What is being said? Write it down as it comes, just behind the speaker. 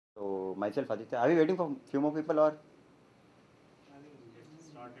So myself, Aditya. Are we waiting for few more people or? I think get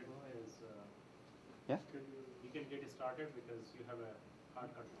started is Yeah. we can get started because you have a hard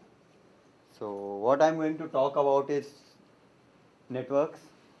cut. So what I'm going to talk about is networks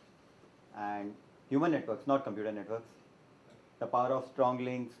and human networks, not computer networks. The power of strong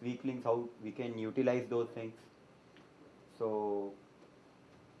links, weak links, how we can utilize those things. So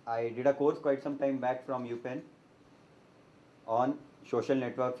I did a course quite some time back from UPenn on social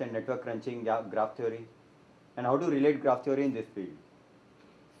networks and network crunching, graph theory, and how to relate graph theory in this field.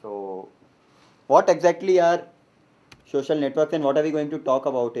 So what exactly are social networks and what are we going to talk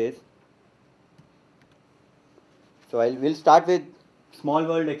about is, so we'll start with small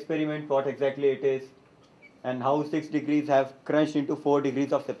world experiment, what exactly it is, and how 6 degrees have crunched into 4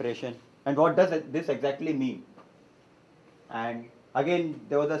 degrees of separation, and what does this exactly mean. And again,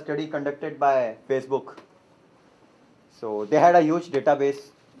 there was a study conducted by Facebook. So they had a huge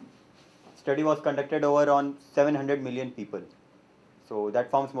database. Study was conducted over on 700 million people. So that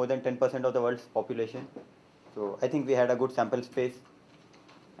forms more than 10% of the world's population. So I think we had a good sample space.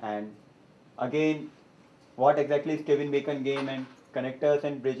 And again, what exactly is Kevin Bacon game and connectors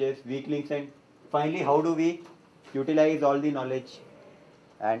and bridges, weak links, and finally how do we utilize all the knowledge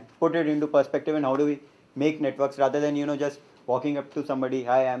and put it into perspective, and how do we make networks rather than just walking up to somebody,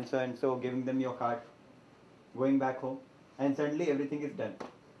 hi, I'm so and so, giving them your card, going back home, and suddenly everything is done.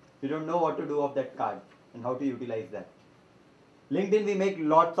 You don't know what to do of that card and how to utilize that. LinkedIn, we make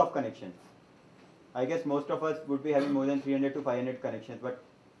lots of connections. I guess most of us would be having more than 300 to 500 connections, but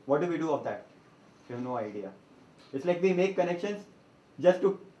what do we do of that? We have no idea. It's like we make connections just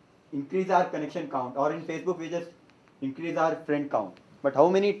to increase our connection count, or in Facebook we just increase our friend count. But how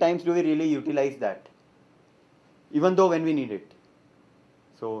many times do we really utilize that? Even though when we need it.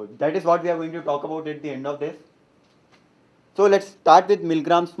 So that is what we are going to talk about at the end of this. So let's start with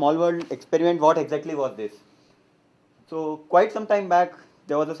Milgram's small world experiment. What exactly was this? So quite some time back,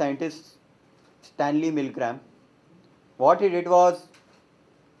 there was a scientist, Stanley Milgram. What he did was,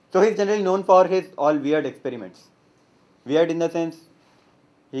 so he's generally known for his all weird experiments. Weird in the sense,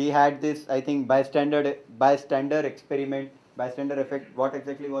 he had this, I think, bystander experiment, bystander effect. What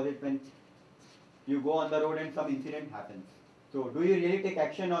exactly was it? When you go on the road and some incident happens. So do you really take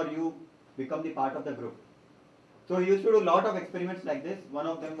action or you become the part of the group? So he used to do a lot of experiments like this. One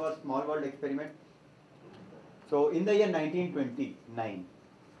of them was small world experiment. So in the year 1929,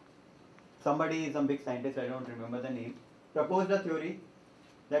 somebody, some big scientist, I don't remember the name, proposed a theory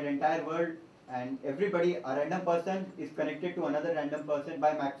that entire world and everybody, a random person is connected to another random person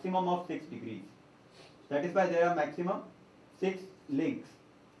by maximum of 6 degrees. That is why there are maximum 6 links.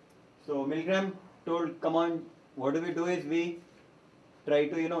 So Milgram told, come on, what do we do is we try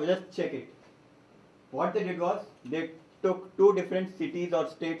to, just check it. What they did was, they took 2 different cities or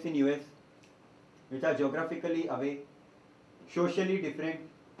states in US, which are geographically away, socially different,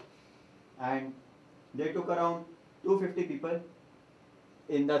 and they took around 250 people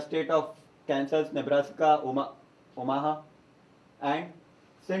in the state of Kansas, Nebraska, Omaha, and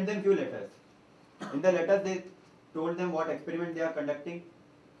sent them few letters. In the letters, they told them what experiment they are conducting.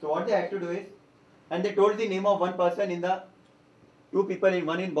 So what they had to do is, and they told the name of one person in the 2 people, in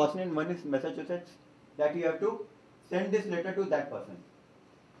one in Boston and one in Massachusetts, that you have to send this letter to that person.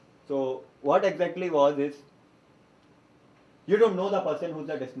 So what exactly was is, you don't know the person who's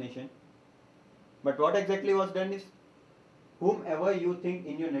the destination, but what exactly was done is, whomever you think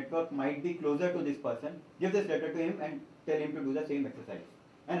in your network might be closer to this person, give this letter to him and tell him to do the same exercise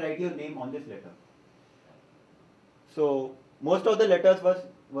and write your name on this letter. So most of the letters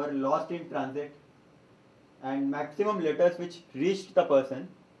were lost in transit, and maximum letters which reached the person,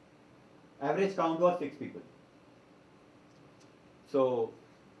 average count was 6 people. So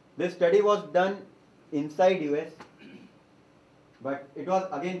this study was done inside US, but it was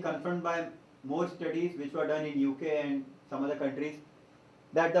again confirmed by more studies which were done in UK and some other countries,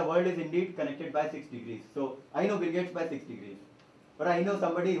 that the world is indeed connected by 6 degrees. So I know Bill Gates by 6 degrees, but I know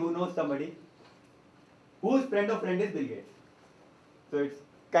somebody who knows somebody whose friend of friend is Bill Gates. So it's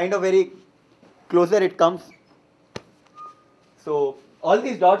kind of very closer it comes. So all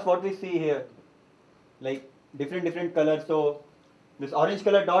these dots what we see here, like different colors. So this orange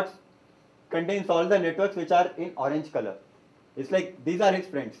color dots contains all the networks which are in orange color. It's like these are his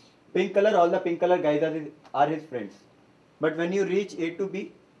friends. Pink color, all the pink color guys are his friends. But when you reach A to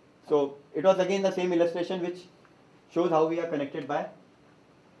B, so it was again the same illustration which shows how we are connected by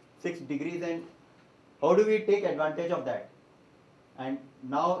 6 degrees, and how do we take advantage of that. And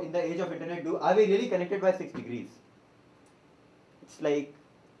now in the age of internet, are we really connected by 6 degrees? It's like,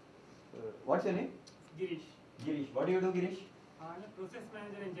 what's your name? Girish. Girish. What do you do, Girish? I'm a process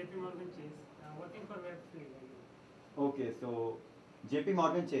manager in JP Morgan Chase. I'm working for Web3. Okay, so JP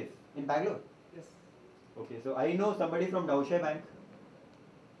Morgan Chase in Bangalore. Yes. Okay, so I know somebody from Deutsche Bank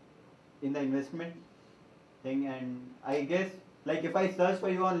in the investment thing, and I guess like if I search for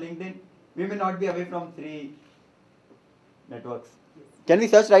you on LinkedIn, we may not be away from 3 networks. Yes. Can we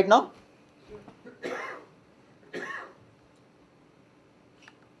search right now?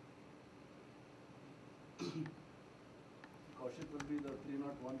 Kaushik will be the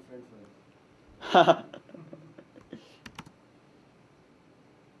 301 friend for him.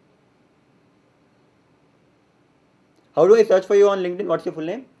 How do I search for you on LinkedIn? What's your full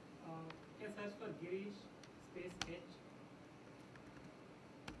name? You can search for Girish space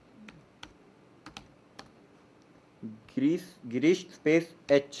H. Girish space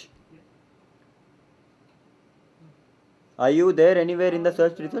H. Yeah. Are you there anywhere in the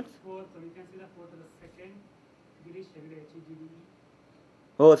search results? Fourth, so you can see the fourth, the second. Girish Hegde, H-E-G-D-E.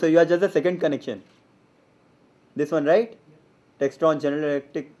 Oh, so you are just the second connection. This one, right? Yeah. Textron, General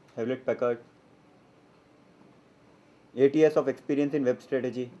Electric, Hewlett Packard. 8 years of experience in web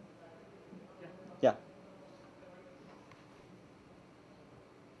strategy. Yeah. Yeah.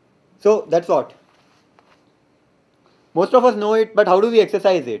 So that's what. Most of us know it, but how do we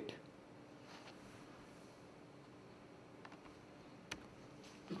exercise it?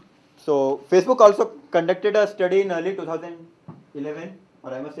 So Facebook also conducted a study in early 2011,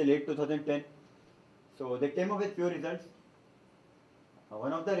 or I must say late 2010. So they came up with few results.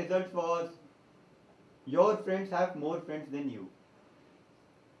 One of the results was your friends have more friends than you.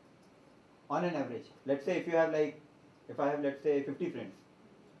 On an average. Let's say if I have let's say 50 friends.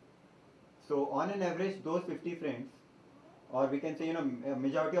 So on an average, those 50 friends, or we can say a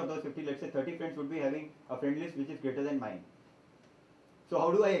majority of those 50, let's say 30 friends would be having a friend list which is greater than mine. So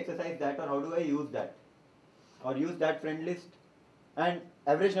how do I exercise that, or how do I use that? Or use that friend list? And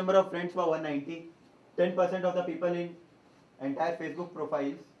average number of friends were 190. 10% of the people in entire Facebook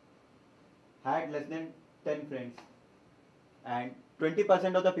profiles had less than 10 friends. And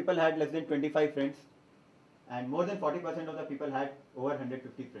 20% of the people had less than 25 friends. And more than 40% of the people had over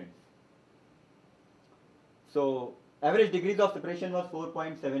 150 friends. So average degrees of separation was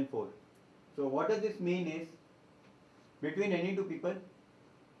 4.74. So what does this mean is, between any two people,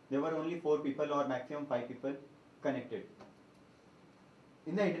 there were only 4 people or maximum 5 people connected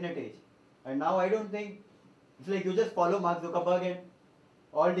in the internet age. And now I don't think, it's like you just follow Mark Zuckerberg and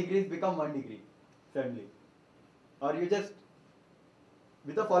all degrees become 1 degree suddenly. Or you just,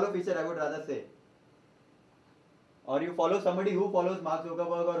 with a follow feature I would rather say, or you follow somebody who follows Mark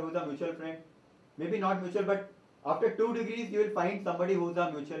Zuckerberg or who's a mutual friend, maybe not mutual, but after 2 degrees you will find somebody who's a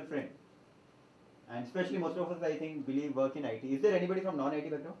mutual friend. And especially most of us, I think, believe work in IT. Is there anybody from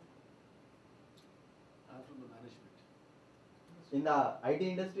non-IT background? I'm from the management. In the IT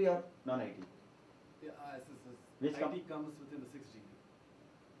industry or non-IT? Yeah, Which IT comes within the 6 degree.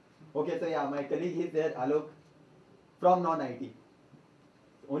 Okay, so yeah, my colleague is there, Alok, from non-IT.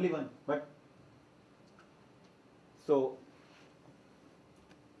 Only one, but so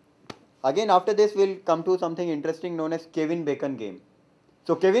again after this we'll come to something interesting known as Kevin Bacon game.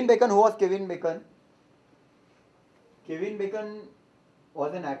 So Kevin Bacon, who was Kevin Bacon? Kevin Bacon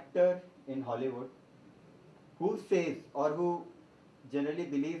was an actor in Hollywood who says, or who generally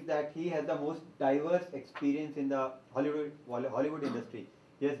believes, that he has the most diverse experience in the Hollywood industry.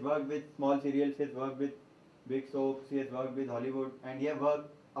 He has worked with small serials, he has worked with big soaps, he has worked with Hollywood, and he has worked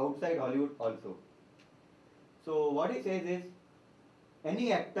outside Hollywood also. So what he says is,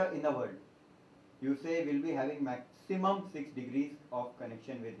 any actor in the world, you say, will be having maximum 6 degrees of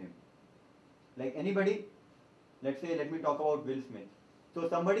connection with him. Like anybody, let's say, let me talk about Will Smith. So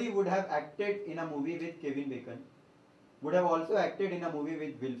somebody would have acted in a movie with Kevin Bacon, would have also acted in a movie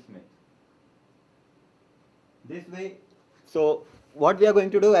with Will Smith. This way, so what we are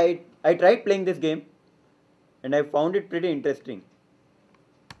going to do, I tried playing this game and I found it pretty interesting.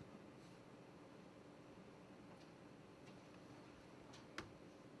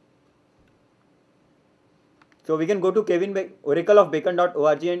 So we can go to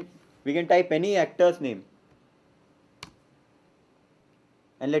oracleofbacon.org and we can type any actor's name.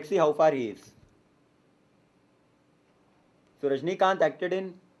 And let's see how far he is. So Rajnikant acted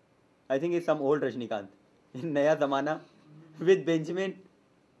in, I think it's some old Rajnikant, in Naya Zamana, with Benjamin,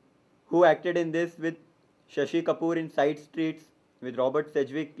 who acted in this with Shashi Kapoor in Side Streets, with Robert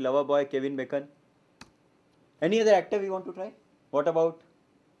Sedgwick, Loverboy, Kevin Bacon. Any other actor we want to try? What about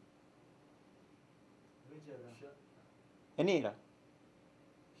any era?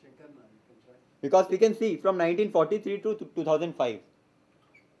 Shankar Naik, you can try. Because we can see from 1943 to 2005.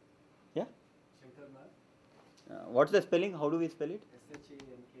 Yeah? Shankar What's the spelling? How do we spell it?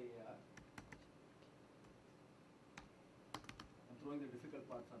 SHANKAR. I'm throwing the difficult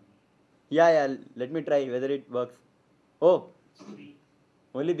parts on you. Yeah. Let me try whether it works. Oh, 3.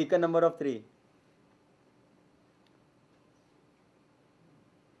 only beacon number of 3.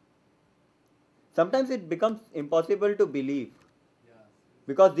 Sometimes it becomes impossible to believe Yeah.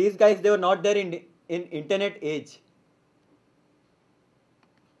 because these guys, they were not there in internet age.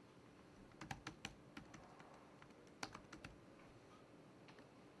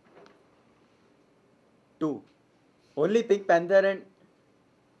 Two. Only Pink Panther and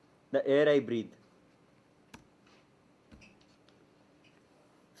the air I breathe.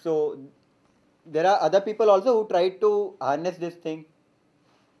 So there are other people also who tried to harness this thing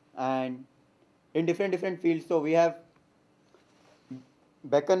and in different fields. So we have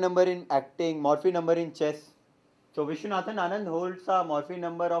Becker number in acting, Morphy number in chess. So Vishwanathan Anand holds a Morphy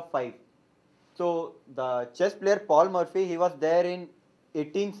number of 5. So the chess player Paul Murphy, he was there in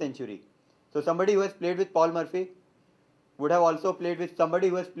 18th century. So somebody who has played with Paul Murphy would have also played with somebody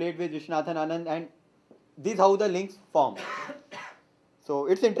who has played with Vishwanathan Anand, and this is how the links form. So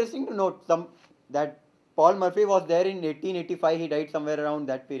it's interesting to note that Paul Murphy was there in 1885, he died somewhere around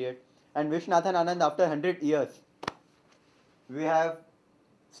that period, and Vishwanathan Anand after 100 years, we have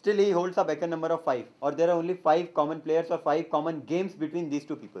still he holds a Becker number of 5, or there are only 5 common players or 5 common games between these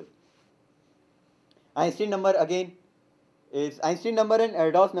two people. Einstein number again is Einstein number and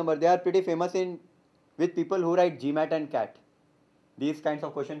Erdős number. They are pretty famous in with people who write GMAT and CAT. These kinds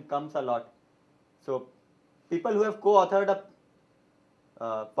of question comes a lot. So people who have co-authored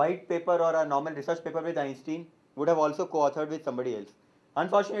a white paper or a normal research paper with Einstein would have also co-authored with somebody else.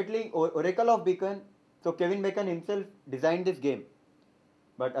 Unfortunately, Oracle of Beacon, so Kevin Bacon himself designed this game.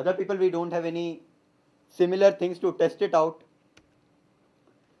 But other people, we don't have any similar things to test it out.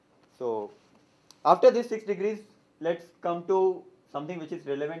 So after this 6 degrees, let's come to something which is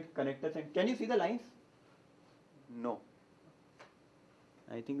relevant, connectors. And can you see the lines? No.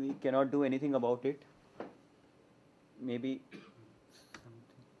 I think we cannot do anything about it. Maybe something.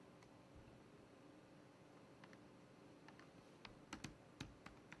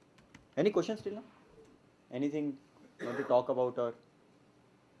 Any questions till now? Anything you want to talk about or?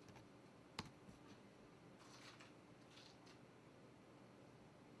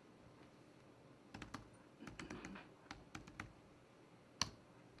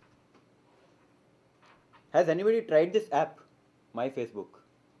 Has anybody tried this app, My Facebook?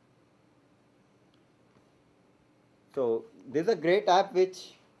 So this is a great app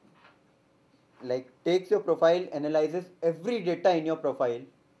which like takes your profile, analyzes every data in your profile,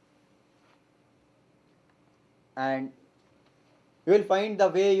 and you will find the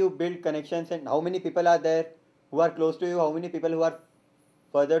way you build connections and how many people are there who are close to you, how many people who are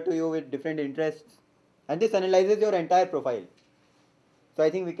further to you with different interests, and this analyzes your entire profile. So I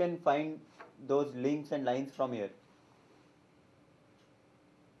think we can find those links and lines from here.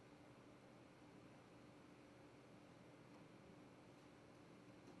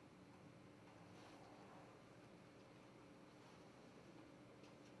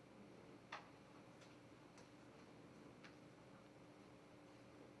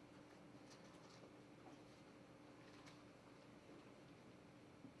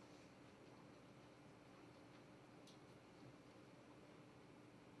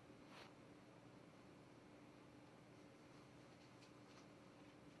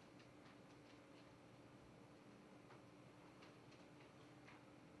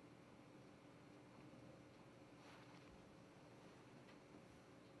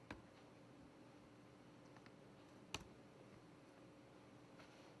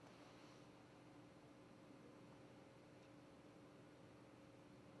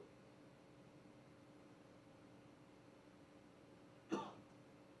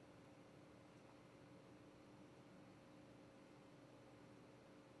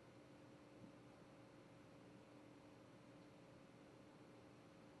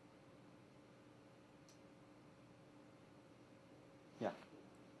 Yeah.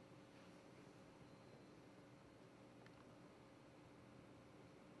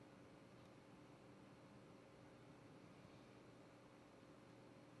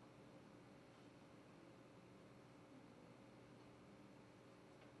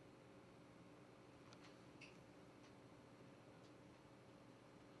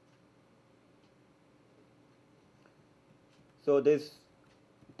 So this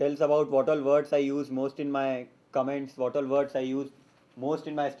tells about what all words I use most in my comments, what all words I use most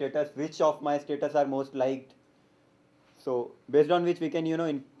in my status, which of my status are most liked. So based on which we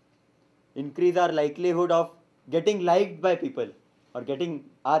can, increase our likelihood of getting liked by people or getting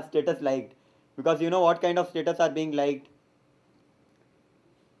our status liked. because you know what kind of status are being liked.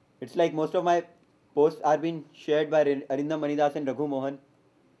 It's like most of my posts are being shared by Arindam Manidas and Raghu Mohan.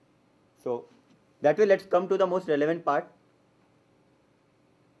 So that way, let's come to the most relevant part.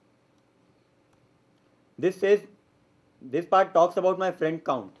 This part talks about my friend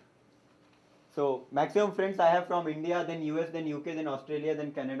count. So maximum friends I have from India, then US, then UK, then Australia,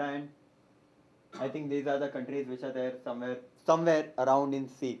 then Canada, and I think these are the countries which are there somewhere around in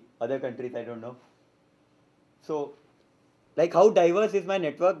C. Other countries I don't know. So, like how diverse is my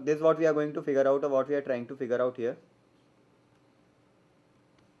network? This is what we are going to figure out, or what we are trying to figure out here.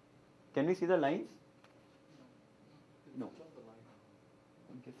 Can we see the lines? No.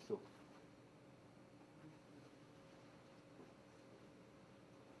 I guess so.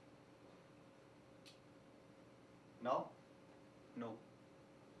 Now? No.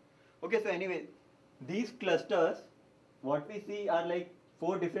 Okay, so anyway, these clusters, what we see are like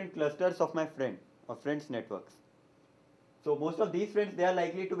 4 different clusters of my friend or friends networks. So most of these friends, they are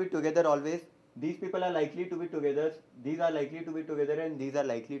likely to be together always. These people are likely to be together. These are likely to be together, and these are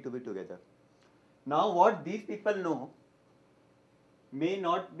likely to be together. Now what these people know may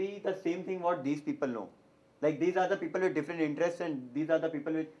not be the same thing what these people know. Like these are the people with different interests, and these are the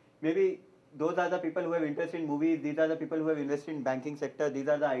people with, maybe those are the people who have interest in movies, these are the people who have invested in banking sector, these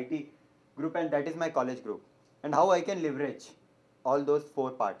are the IT group, and that is my college group. And how I can leverage all those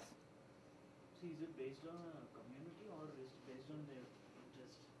 4 parts. So is it based on a community or is it based on their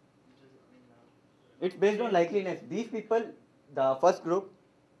interest? It's based on likeliness. These people, the first group,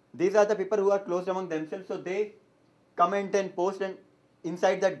 these are the people who are close among themselves, so they comment and post and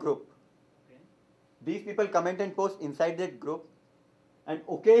inside that group. Okay. These people comment and post inside that group, and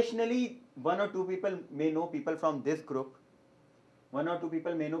occasionally 1 or 2 people may know people from this group. 1 or 2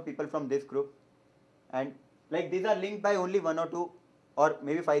 people may know people from this group, and like these are linked by only 1 or 2 or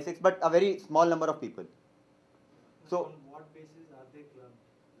maybe 5, 6, but a very small number of people. So on what basis are they clubbed?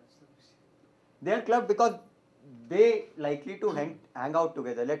 That's the question. they are clubbed because they likely to hang out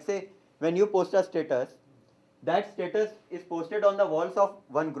together. Let's say when you post a status, that status is posted on the walls of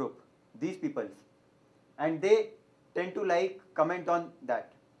one group, these people's, and they tend to like comment on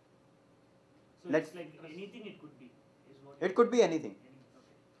that. So Let's- it's like anything it could be. Is what It could be anything. Okay.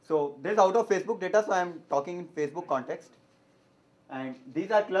 So this is out of Facebook data, so I am talking in Facebook context. And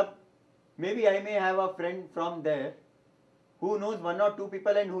these are club. Maybe I may have a friend from there who knows 1 or 2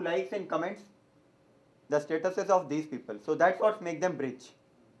 people and who likes and comments the statuses of these people. So that's what makes them bridge.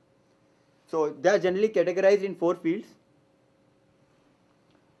 So they are generally categorized in 4 fields.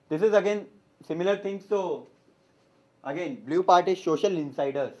 This is again similar things. So again, blue part is social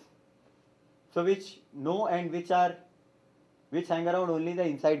insiders. So which know and which hang around only the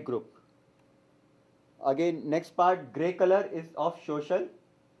inside group. Again, next part, gray color is of social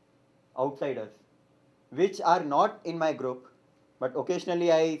outsiders, which are not in my group, but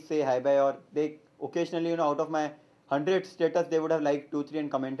occasionally I say hi bye, or they occasionally, out of my 100 status, they would have liked 2, 3 and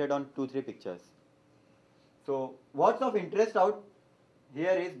commented on 2, 3 pictures. So what's of interest out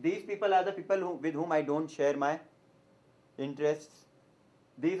here is these people are the people with whom I don't share my interests.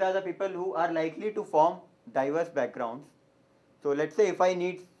 These are the people who are likely to form diverse backgrounds. So let's say if I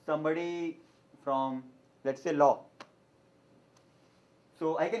need somebody from, let's say, law,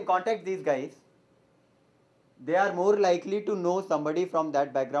 so I can contact these guys. They are more likely to know somebody from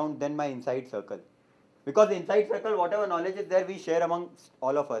that background than my inside circle, because the inside circle, whatever knowledge is there, we share amongst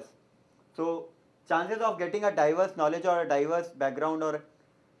all of us. So chances of getting a diverse knowledge or a diverse background or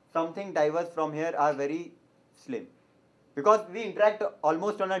something diverse from here are very slim, because we interact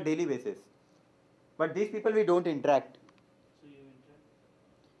almost on a daily basis, but these people we don't interact. So you interact.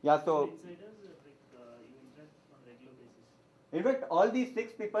 Yeah, So so insiders, you interact on regular basis. in fact all these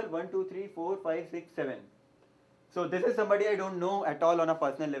 6 people, 1, 2, 3, 4, 5, 6, 7. So this is somebody I don't know at all on a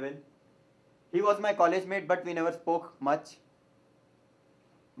personal level. He was my college mate, but we never spoke much.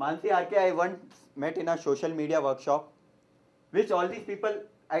 Mansi RK I once met in a social media workshop, which all these people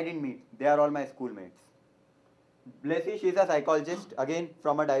I didn't meet. They are all my schoolmates. Blessy, she is a psychologist, again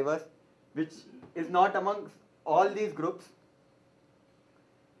from a diverse, which is not amongst all these groups.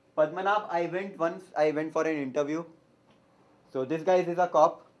 Padmanabh, I went for an interview. So this guy is a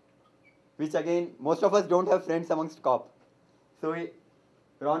cop, which again, most of us don't have friends amongst cop. So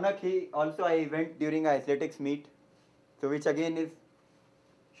Ronak, he also, I went during a athletics meet. So which again is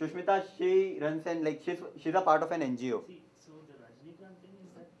Shushmita, she runs and like she's a part of an NGO. See, so the Rajnikant thing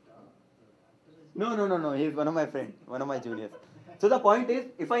is that the actor No. He's one of my friends, one of my juniors. So the point is,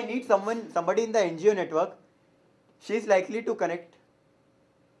 if I need somebody in the NGO network, she's likely to connect.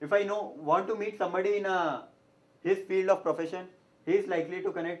 If I want to meet somebody in his field of profession, he is likely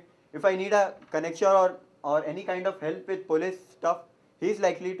to connect. If I need a connection or any kind of help with police stuff, he's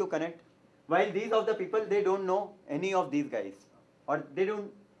likely to connect. While these of the people, they don't know any of these guys, or they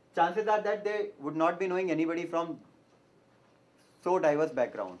don't. Chances are that they would not be knowing anybody from so diverse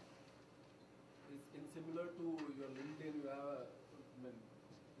background. It's in similar to your LinkedIn, you have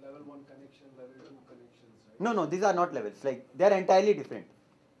a level 1 connection, level 2 connections, right? No, these are not levels. Like they are entirely different.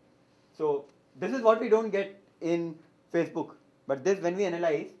 So this is what we don't get in Facebook. But this, when we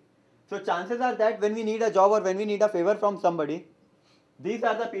analyze, so chances are that when we need a job or when we need a favor from somebody, these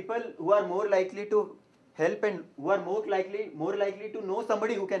are the people who are more likely to help and who are more likely to know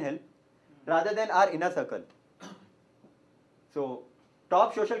somebody who can help rather than our inner circle. So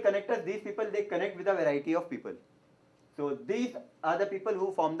top social connectors, these people, they connect with a variety of people. So these are the people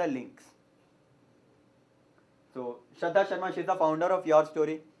who form the links. So Shraddha Sharma, she's the founder of Your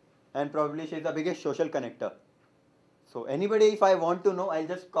Story, and probably she's the biggest social connector. So anybody, if I want to know, I'll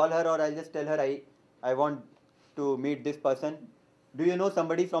just call her or I'll just tell her I want to meet this person. Do you know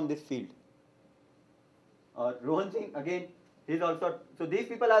somebody from this field? Or Rohan Singh, again, he's also, so these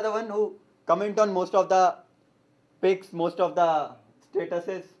people are the one who comment on most of the pics, most of the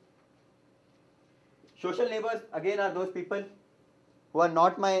statuses. Social neighbors, again, are those people who are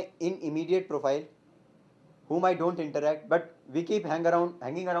not my in immediate profile, whom I don't interact, but we keep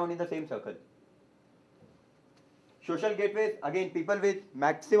hanging around in the same circle. Social gateways, again, people with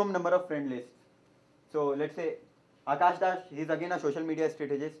maximum number of friend lists. So let's say Akash Dash, he's again a social media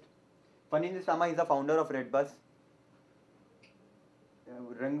strategist. Fanindra Sama is the founder of Redbus.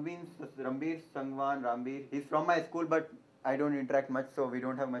 Rambir Sangwan Rambir, he's from my school, but I don't interact much, so we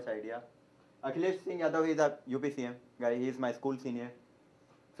don't have much idea. Akhilesh Singh Yadav is a UPCM guy, he is my school senior.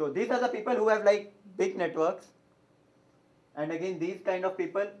 So these are the people who have like big networks. And again, these kind of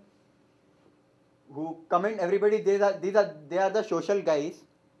people who comment everybody, they are the social guys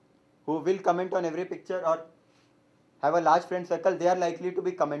who will comment on every picture or have a large friend circle. They are likely to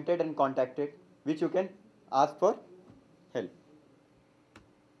be commented and contacted, which you can ask for help.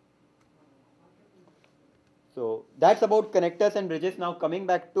 So that's about connectors and bridges. Now coming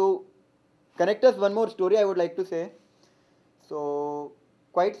back to connectors, one more story I would like to say. So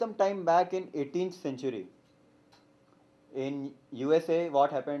quite some time back in 18th century, in USA,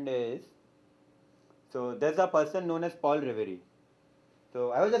 what happened is, so there's a person known as Paul Revere.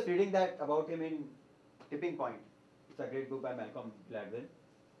 So I was just reading that about him in Tipping Point. It's a great book by Malcolm Gladwell.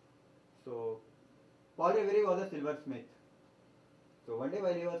 So Paul Revere was a silversmith. So one day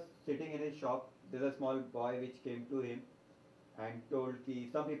while he was sitting in his shop, there's a small boy which came to him and told that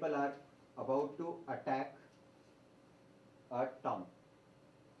some people are about to attack a town.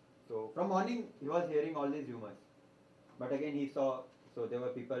 So from morning he was hearing all these rumors. But again he saw, so there were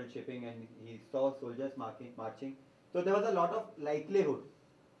people shipping and he saw soldiers marching. So there was a lot of likelihood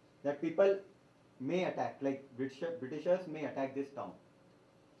that people may attack, like Britishers may attack this town.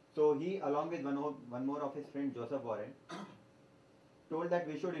 So he, along with one more of his friend Joseph Warren, told that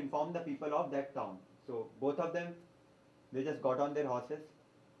we should inform the people of that town. So both of them, they just got on their horses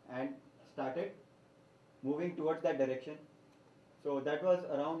and started moving towards that direction. So that was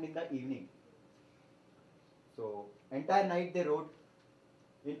around in the evening. So entire night they rode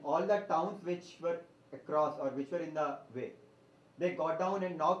in all the towns which were across or which were in the way. They got down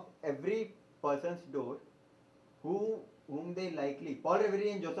and knocked every person's door whom they likely, Paul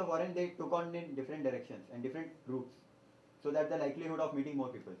Revere and Joseph Warren, they took on in different directions and different routes, so that the likelihood of meeting more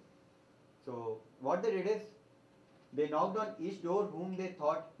people. So what they did is, they knocked on each door whom they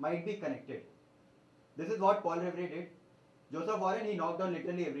thought might be connected. This is what Paul Revere did. Joseph Warren, he knocked on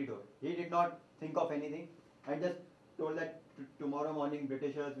literally every door. He did not think of anything and just told that tomorrow morning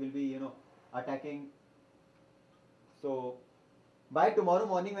Britishers will be, attacking. So by tomorrow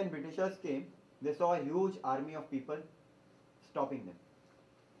morning when Britishers came, they saw a huge army of people stopping them.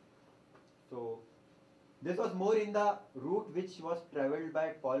 So this was more in the route which was travelled by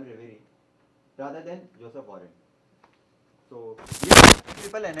Paul Revere rather than Joseph Warren. So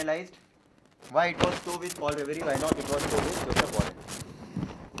people analysed why it was so with Paul Revere, why not it was so with Joseph Warren.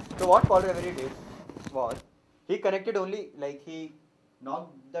 So what Paul Revere did was, he connected only, like he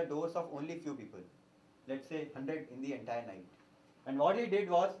knocked the doors of only few people, let's say 100 in the entire night. And what he did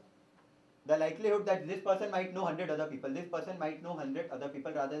was, the likelihood that this person might know 100 other people, this person might know 100 other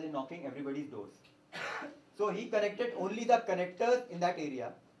people rather than knocking everybody's doors. So he connected only the connectors in that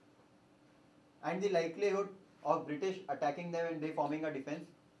area, and the likelihood of British attacking them and they forming a defense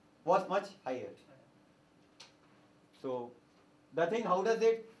was much higher. So the thing, how does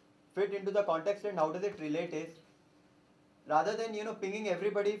it fit into the context and how does it relate is, rather than pinging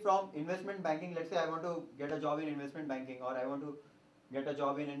everybody from investment banking, let's say I want to get a job in investment banking, or I want to get a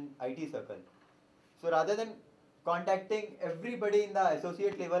job in an IT circle. So rather than contacting everybody in the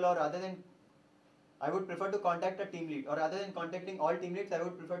associate level, or rather than, I would prefer to contact a team lead, or rather than contacting all team leads, I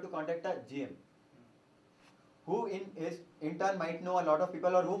would prefer to contact a GM, who in turn might know a lot of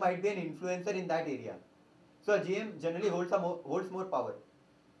people, or who might be an influencer in that area. So a GM generally holds more power.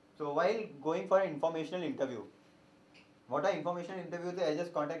 So while going for an informational interview, what are informational interviews? I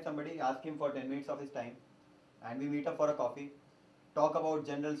just contact somebody, ask him for 10 minutes of his time, and we meet up for a coffee, talk about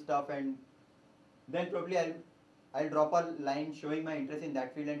general stuff, and then probably I'll drop a line showing my interest in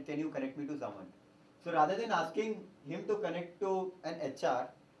that field, and can you connect me to someone? So rather than asking him to connect to an HR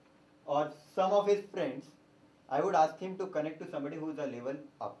or some of his friends, I would ask him to connect to somebody who is a level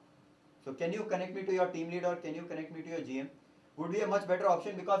up. So can you connect me to your team lead, or can you connect me to your GM? Would be a much better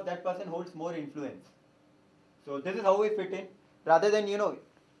option, because that person holds more influence. So this is how we fit in, rather than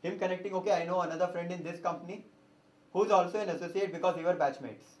him connecting. Okay, I know another friend in this company who's also an associate because we were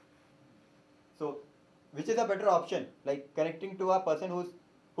batchmates. So which is a better option, like connecting to a person who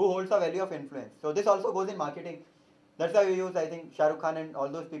holds a value of influence. So this also goes in marketing. That's why we use, I think, Shah Rukh Khan and all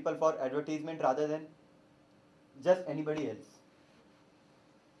those people for advertisement rather than just anybody else.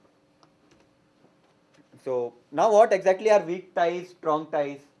 So now what exactly are weak ties, strong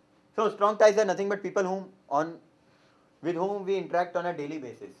ties? So strong ties are nothing but people with whom we interact on a daily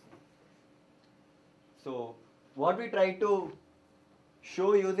basis. So what we try to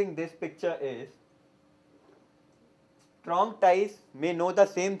show using this picture is, strong ties may know the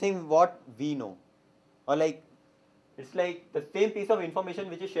same thing what we know, or like it's like the same piece of information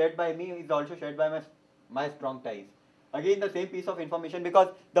which is shared by me is also shared by my strong ties. Again, the same piece of information, because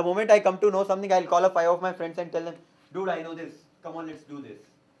the moment I come to know something, I'll call up 5 of my friends and tell them, dude, I know this, come on, let's do this.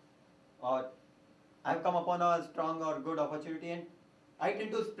 Or I've come upon a strong or good opportunity, and I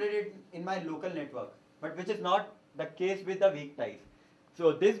tend to spread it in my local network, but which is not the case with the weak ties.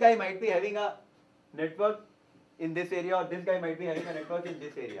 So this guy might be having a network in this area, or this guy might be having a network in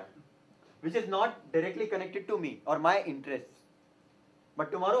this area, which is not directly connected to me or my interests. But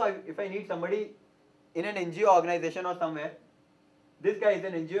tomorrow, if I need somebody in an NGO organization or somewhere, this guy is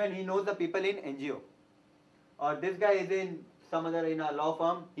an NGO and he knows the people in NGO. Or this guy is in a law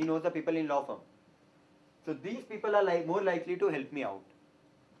firm, he knows the people in law firm. So these people are more likely to help me out.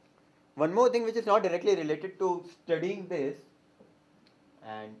 One more thing which is not directly related to studying this,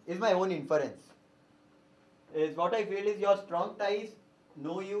 and is my own inference, is what I feel is your strong ties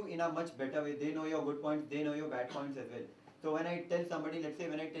know you in a much better way. They know your good points, they know your bad points as well. So when I tell somebody, let's say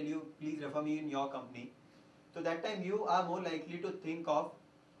when I tell you, please refer me in your company, so that time you are more likely to think of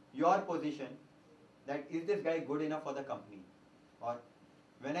your position, that is this guy good enough for the company? Or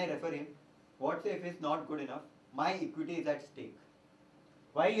when I refer him, what if he's not good enough? My equity is at stake.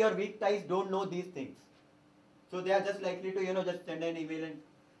 While your weak ties don't know these things. So they are just likely to, just send an email and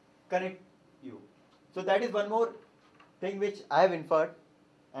connect you. So that is one more thing which I have inferred,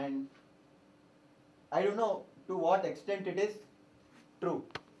 and I don't know to what extent it is true.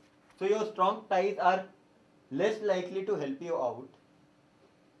 So your strong ties are less likely to help you out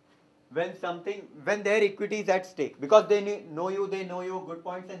when their equity is at stake, because they know you, they know your good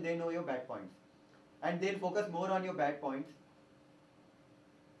points and they know your bad points, and they'll focus more on your bad points.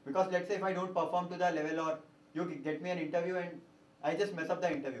 Because let's say if I don't perform to the level, or you get me an interview and I just mess up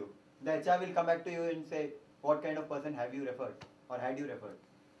the interview, the HR will come back to you and say, what kind of person have you referred, or had you referred?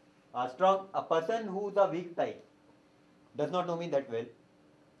 A person who's a weak tie does not know me that well.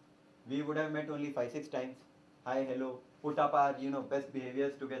 We would have met only 5-6 times. Hi, hello, put up our best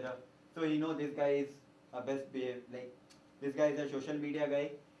behaviors together. So this guy is a best behave, like this guy is a social media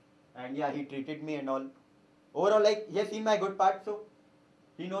guy, and yeah, he treated me and all. Overall, like he has seen my good part, so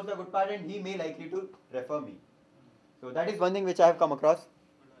he knows the good part, and he may likely to refer me. So that is one thing which I have come across.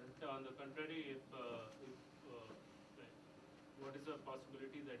 On the contrary, what is the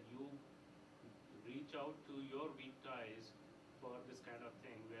possibility that you reach out to your weak ties for this kind of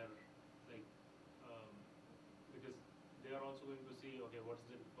thing, where like because they are also going to see, okay, what's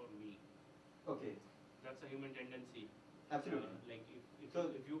it for me? Okay. That's a human tendency. Absolutely. Like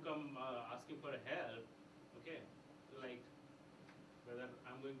if you come asking for help, okay, like whether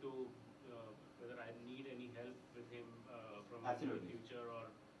I'm going to whether I need any help with him from in the future, or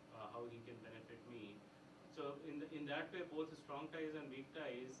how he can benefit me. So in that way, both strong ties and weak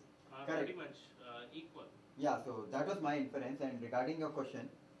ties are pretty much equal. Yeah, so that was my inference. And regarding your question,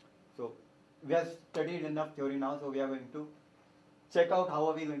 so we have studied enough theory now, so we are going to check out how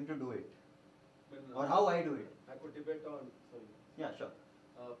are we going to do it, or how I do it. I could debate on, sorry. Yeah, sure.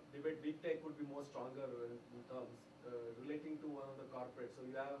 Debate weak tie could be more stronger in terms relating to one of the corporates. So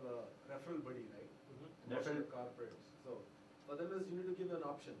you have a referral buddy, right? Referral corporates. So For them is you need to give an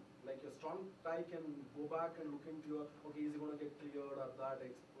option. Like your strong tie can go back and look into your, okay, is he going to get cleared or that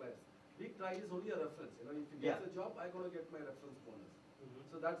express. Weak tie is only a reference. You know, if he gets a job, I'm going to get my reference bonus.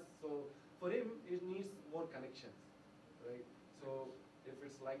 So for him, it needs more connections, right? So if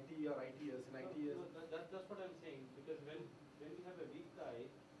it's IT or ITS, in ITS. That's what I'm saying, because when we have a weak tie,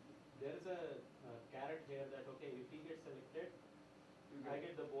 there is a carrot here that, okay, if he gets selected, I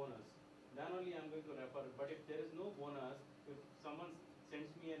get the bonus. Then only I'm going to refer. But if there is no bonus, if someone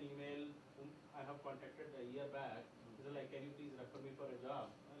sends me an email whom I have contacted a year back, they're like, can you please refer me for a job?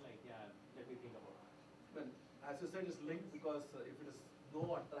 I'm like, yeah, let me think about it. Well, as you said, it's linked because if it is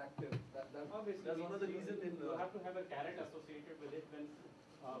no attractive, Obviously, that's one of the reasons in. You have to have a carrot associated with it when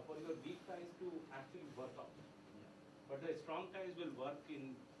for your weak ties to actually work out. But the strong ties will work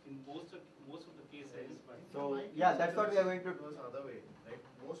in most of the cases. But So yeah, that's what we are going to. Goes another way, right?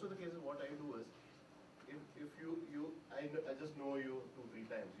 Most of the cases, what I do is, if I just know you 2-3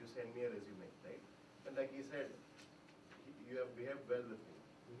 times, you send me a resume, right? And like he said, you have behaved well with me.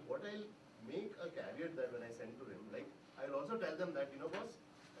 What I'll make a caveat that when I send to him, like I'll also tell them that, you know, boss,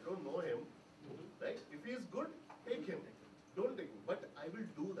 I don't know him, right? If he is good, take him. Don't take him. But I will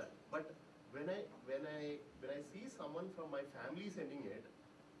do that. But when I see someone from my family sending it,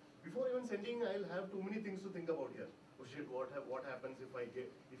 before even sending, I'll have too many things to think about here. Oh shit, what happens if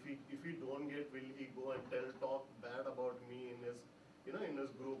he don't get, will he go and talk bad about me in his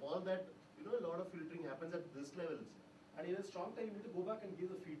group? All that, a lot of filtering happens at this levels. And in a strong tie, you need to go back and give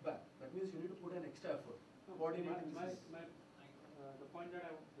the feedback. That means you need to put an extra effort. Coordinating the point that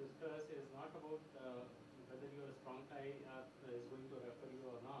I would discuss is not about whether your strong tie is going to refer you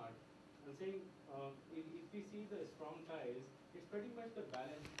or not. I'm saying if we see the strong ties, it's pretty much the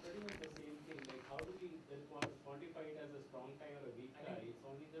balance, pretty much the same thing. Like how do we quantify it as a strong tie or a weak tie? It's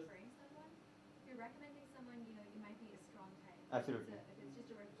only just referring someone. If you're recommending someone, it might be a strong tie. Absolutely. If it's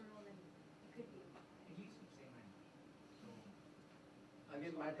just a referral, then it could be.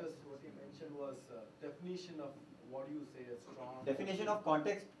 Again, matters. What you mentioned was definition of what do you say a strong. Definition of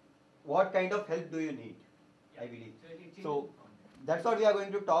context. What kind of help do you need? I believe. So that's what we are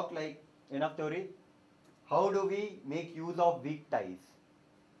going to talk. Like enough theory. How do we make use of weak ties?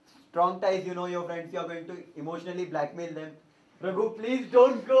 Strong ties, your friends, you are going to emotionally blackmail them. Raghu, please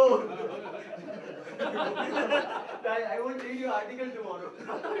don't go. I won't read your article tomorrow.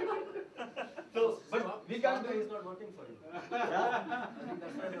 So, but we can't do Strong tie it. is not working for you. Yeah. I think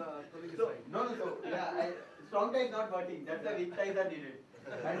that's why the colleague is So, right. no. Yeah, strong tie is not working. That's why weak ties are needed.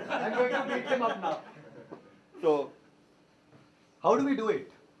 And I'm going to beat them up now. So, how do we do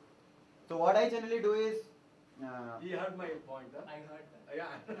it? So, what I generally do is. He heard my point, huh? I heard that.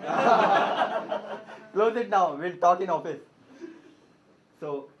 Yeah. Close it now. We'll talk in office.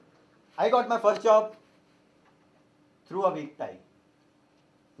 So, I got my first job through a weak tie.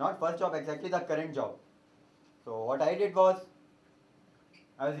 Not first job, exactly the current job. So, what I did was,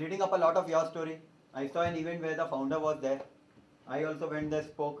 I was reading up a lot of your story. I saw an event where the founder was there. I also went there,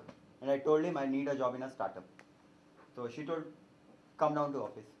 spoke, and I told him I need a job in a startup. So, she told, come down to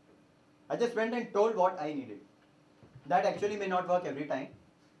office. I just went and told what I needed. That actually may not work every time.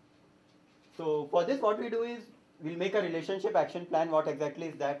 So for this, what we do is, we'll make a relationship action plan. What exactly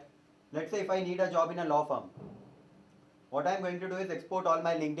is that? Let's say if I need a job in a law firm, what I'm going to do is export all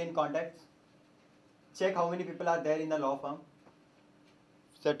my LinkedIn contacts, check how many people are there in the law firm,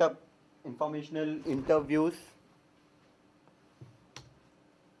 set up informational interviews,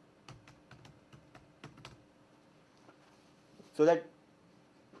 so that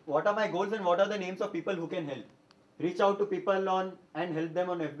what are my goals and what are the names of people who can help. Reach out to people on and help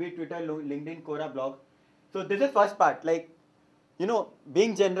them on FB, Twitter, LinkedIn, Quora, blog. So this is first part, like,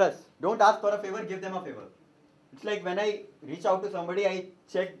 being generous. Don't ask for a favor, give them a favor. It's like when I reach out to somebody, I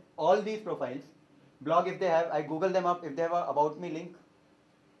check all these profiles. Blog if they have, I Google them up if they have a about me link.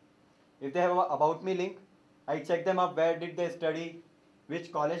 If they have a about me link, I check them up, where did they study,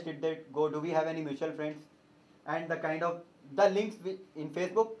 which college did they go, do we have any mutual friends, and the links in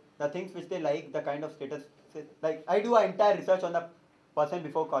Facebook, the things which they like, the kind of status. Like I do an entire research on the person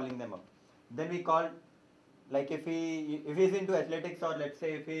before calling them up. Then we call, like if he is into athletics, or let's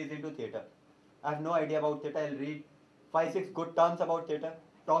say if he is into theatre. I have no idea about theatre. I'll read 5-6 good terms about theatre,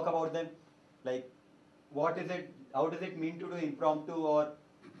 talk about them, like what is it, how does it mean to do impromptu, or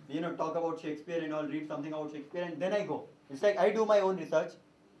talk about Shakespeare and all, read something about Shakespeare, and then I go. It's like I do my own research,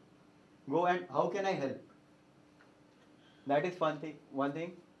 go and how can I help? That is one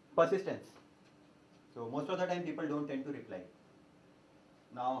thing. Persistence. So most of the time people don't tend to reply.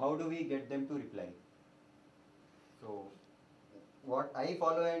 Now how do we get them to reply? So what I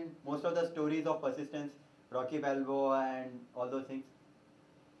follow, and most of the stories of persistence, Rocky Balboa and all those things.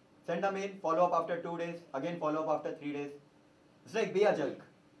 Send a mail, follow up after 2 days, again follow up after 3 days. It's like be a jerk.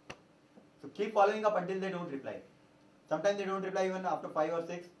 So keep following up until they don't reply. Sometimes they don't reply even after 5 or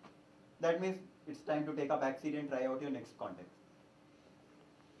 6. That means it's time to take a back seat and try out your next contact.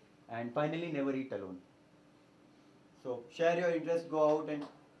 And finally, never eat alone. So share your interest, go out and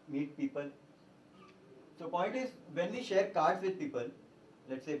meet people. So point is, when we share cards with people,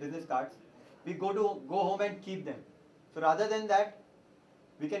 let's say business cards, we go home and keep them. So rather than that,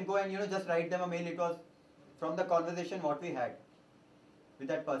 we can go and just write them a mail. It was from the conversation what we had with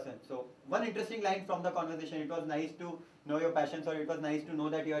that person. So one interesting line from the conversation, it was nice to know your passions, or it was nice to know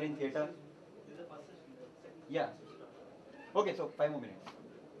that you are in theatre. Yeah. Okay, so 5 more minutes.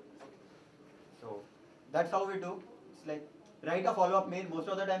 So that's how we do. It's like write a follow-up mail. Most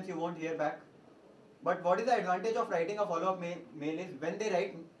of the times you won't hear back. But what is the advantage of writing a follow-up mail is when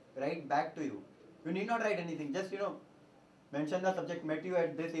they write back to you. You need not write anything. Just mention the subject, met you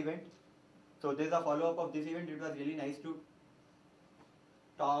at this event. So there's a follow-up of this event. It was really nice to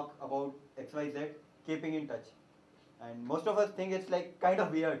talk about XYZ, keeping in touch. And most of us think it's like kind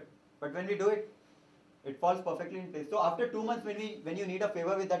of weird. But when we do it, it falls perfectly in place. So after 2 months when you need a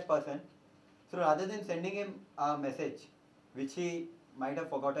favor with that person, so rather than sending him a message, which he might have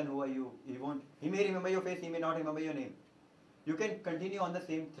forgotten who are you, he may remember your face, he may not remember your name. You can continue on the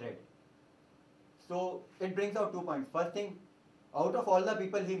same thread. So it brings out 2 points. First thing, out of all the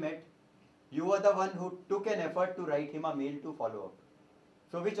people he met, you were the one who took an effort to write him a mail to follow up.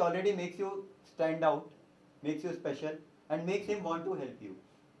 So which already makes you stand out, makes you special, and makes him want to help you.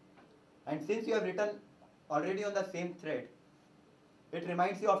 And since you have written already on the same thread, it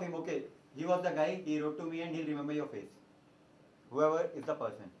reminds you of him, okay, he was the guy, he wrote to me and he'll remember your face. Whoever is the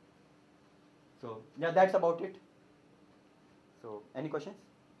person. So, yeah, that's about it. So, any questions?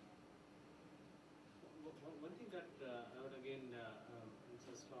 One thing that I would again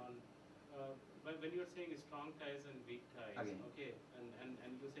insist on, when you're saying strong ties and weak ties, Again. okay,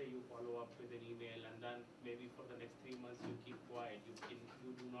 and you say you follow up with an email and then maybe for the next 3 months you keep quiet,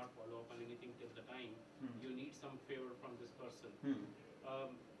 you do not follow up on anything till the time you need some favor from this person.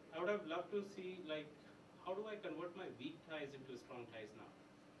 I would have loved to see, like, how do I convert my weak ties into strong ties now?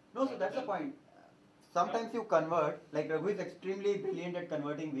 No, so that's the point. Sometimes you convert, like Raghu is extremely brilliant at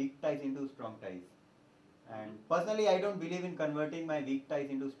converting weak ties into strong ties. And personally, I don't believe in converting my weak ties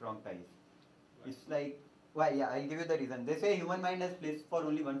into strong ties. It's like, I'll give you the reason. They say human mind has place for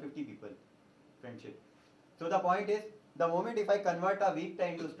only 150 people, friendship. So the point is, the moment if I convert a weak tie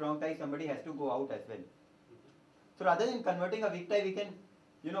into strong tie, somebody has to go out as well. So rather than converting a weak tie, we can,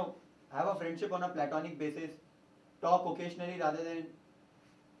 have a friendship on a platonic basis, talk occasionally rather than,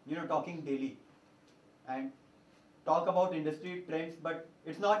 talking daily. And talk about industry trends, but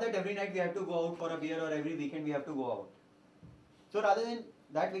it's not that every night we have to go out for a beer or every weekend we have to go out. So rather than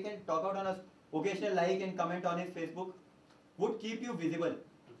that, we can talk out on a occasional like and comment on his Facebook, would keep you visible.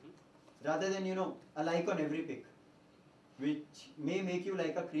 Rather than, a like on every pic, which may make you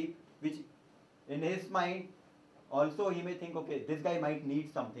like a creep, which in his mind, also he may think, okay, this guy might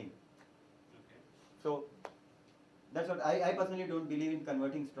need something. Okay. So that's what I personally don't believe in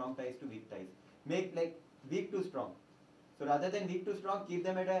converting strong ties to weak ties. Make like weak to strong. So rather than weak to strong, keep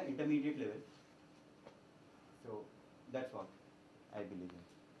them at an intermediate level. So that's what I believe in.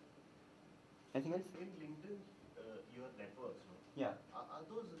 Anything else? In LinkedIn, your networks, no? Yeah. Are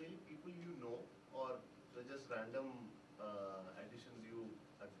those really people you know, or they're just random additions you,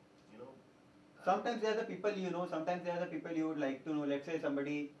 Sometimes they are the people you know, sometimes they are the people you would like to know. Let's say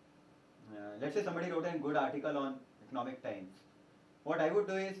somebody wrote a good article on Economic Times. What I would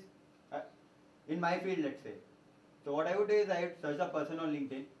do is, in my field, let's say, so what I would do is I would search the person on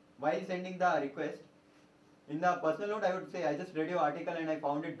LinkedIn. While sending the request, in the personal note, I would say, I just read your article and I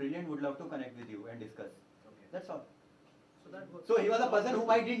found it brilliant, would love to connect with you and discuss. Okay. That's all. So that works. So he was a person whom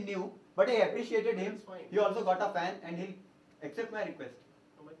I didn't knew, but I appreciated him. That's fine. He also got a fan and he'll accept my request.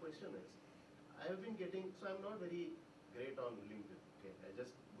 So my question is, I have been getting, so I'm not very great on LinkedIn. Okay, I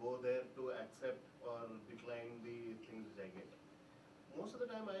just go there to accept or decline the things which I get. Most of the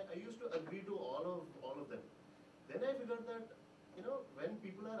time, I used to agree to all of them. Then I figured that, when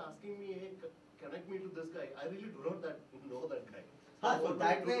people are asking me, hey, connect me to this guy, I really do not know that guy. So what do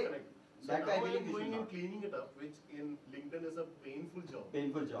I that do to way, connect? So that way I now believe I'm you should going and not. cleaning it up, which in LinkedIn is a painful job.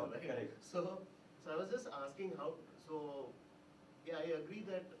 Painful job, Right? correct. So I was just asking how, yeah, I agree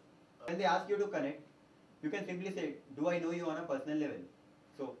that. When they ask you to connect, you can simply say, do I know you on a personal level?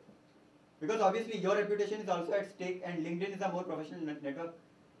 So, because obviously your reputation is also at stake and LinkedIn is a more professional network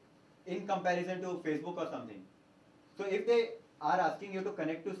in comparison to Facebook or something. So if they are asking you to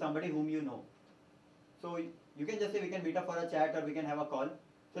connect to somebody whom you know, So you can just say we can meet up for a chat or we can have a call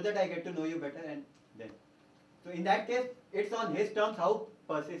so that I get to know you better and then. So in that case, it's on his terms how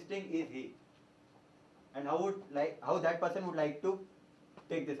persisting is he and how that person would like to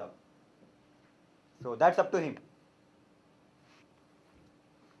take this up. So that's up to him.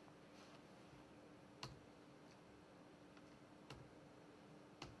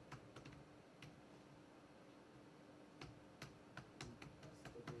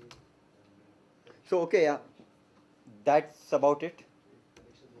 So okay, yeah, that's about it.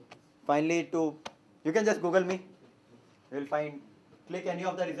 Finally, you can just Google me. You'll find, click any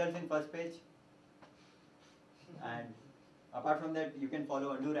of the results in first page. And apart from that, you can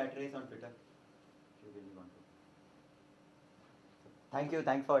follow Undo Rat Race on Twitter if you really want to. Thank you.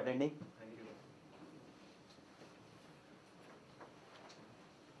 Thanks for attending.